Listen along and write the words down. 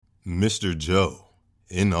Mr. Joe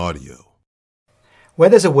in audio. Where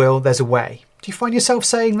there's a will, there's a way. Do you find yourself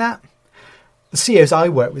saying that? The CEOs I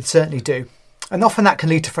work with certainly do. And often that can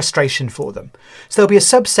lead to frustration for them. So there'll be a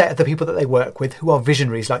subset of the people that they work with who are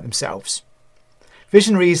visionaries like themselves.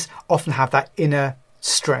 Visionaries often have that inner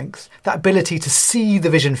strength, that ability to see the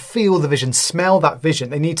vision, feel the vision, smell that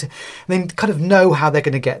vision. They kind of know how they're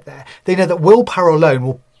going to get there. They know that willpower alone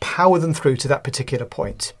will power them through to that particular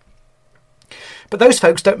point. But those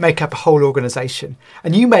folks don't make up a whole organisation.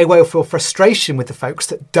 And you may well feel frustration with the folks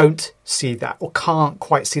that don't see that or can't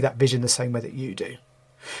quite see that vision the same way that you do.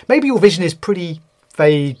 Maybe your vision is pretty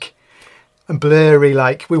vague and blurry,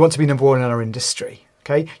 like we want to be number one in our industry.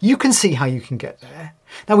 Okay, you can see how you can get there.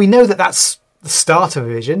 Now we know that that's the start of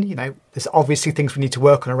a vision. You know, there's obviously things we need to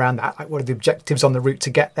work on around that. Like, what are the objectives on the route to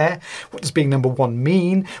get there? What does being number one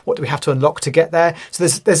mean? What do we have to unlock to get there? So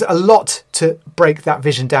there's a lot to break that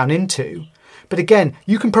vision down into. But again,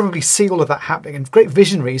 you can probably see all of that happening, and great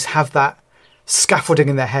visionaries have that scaffolding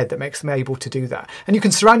in their head that makes them able to do that. And you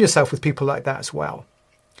can surround yourself with people like that as well.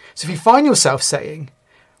 So if you find yourself saying,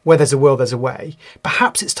 where there's a will, there's a way,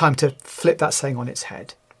 perhaps it's time to flip that saying on its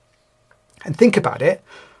head. And think about it,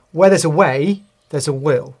 where there's a way, there's a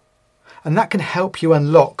will. And that can help you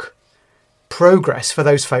unlock progress for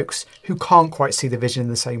those folks who can't quite see the vision in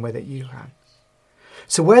the same way that you can.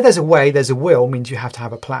 So where there's a way, there's a will means you have to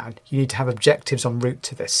have a plan. You need to have objectives en route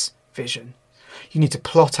to this vision. You need to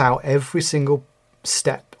plot out every single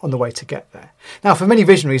step on the way to get there. Now, for many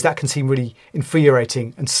visionaries, that can seem really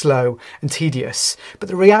infuriating and slow and tedious. But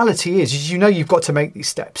the reality is you know you've got to make these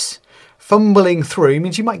steps. Fumbling through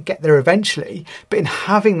means you might get there eventually, but in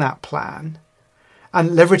having that plan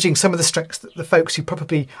and leveraging some of the strengths that the folks who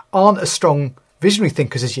probably aren't as strong visionary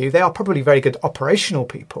thinkers as you, they are probably very good operational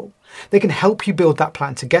people. They can help you build that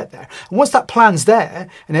plan to get there. And once that plan's there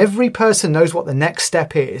and every person knows what the next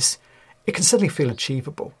step is, it can suddenly feel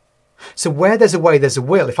achievable. So where there's a way, there's a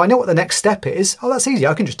will. If I know what the next step is, that's easy.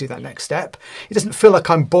 I can just do that next step. It doesn't feel like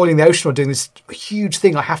I'm boiling the ocean or doing this huge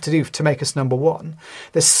thing I have to do to make us number one.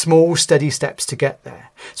 There's small, steady steps to get there.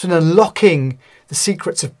 So in unlocking the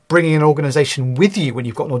secrets of bringing an organisation with you when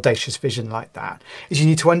you've got an audacious vision like that is you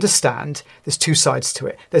need to understand there's two sides to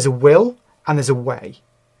it. There's a will and there's a way.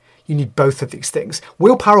 You need both of these things.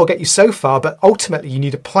 Willpower will get you so far, but ultimately you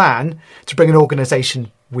need a plan to bring an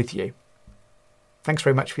organisation with you. Thanks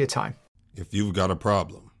very much for your time. If you've got a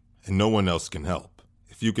problem and no one else can help,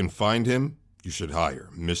 if you can find him, you should hire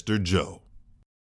Mr. Joe.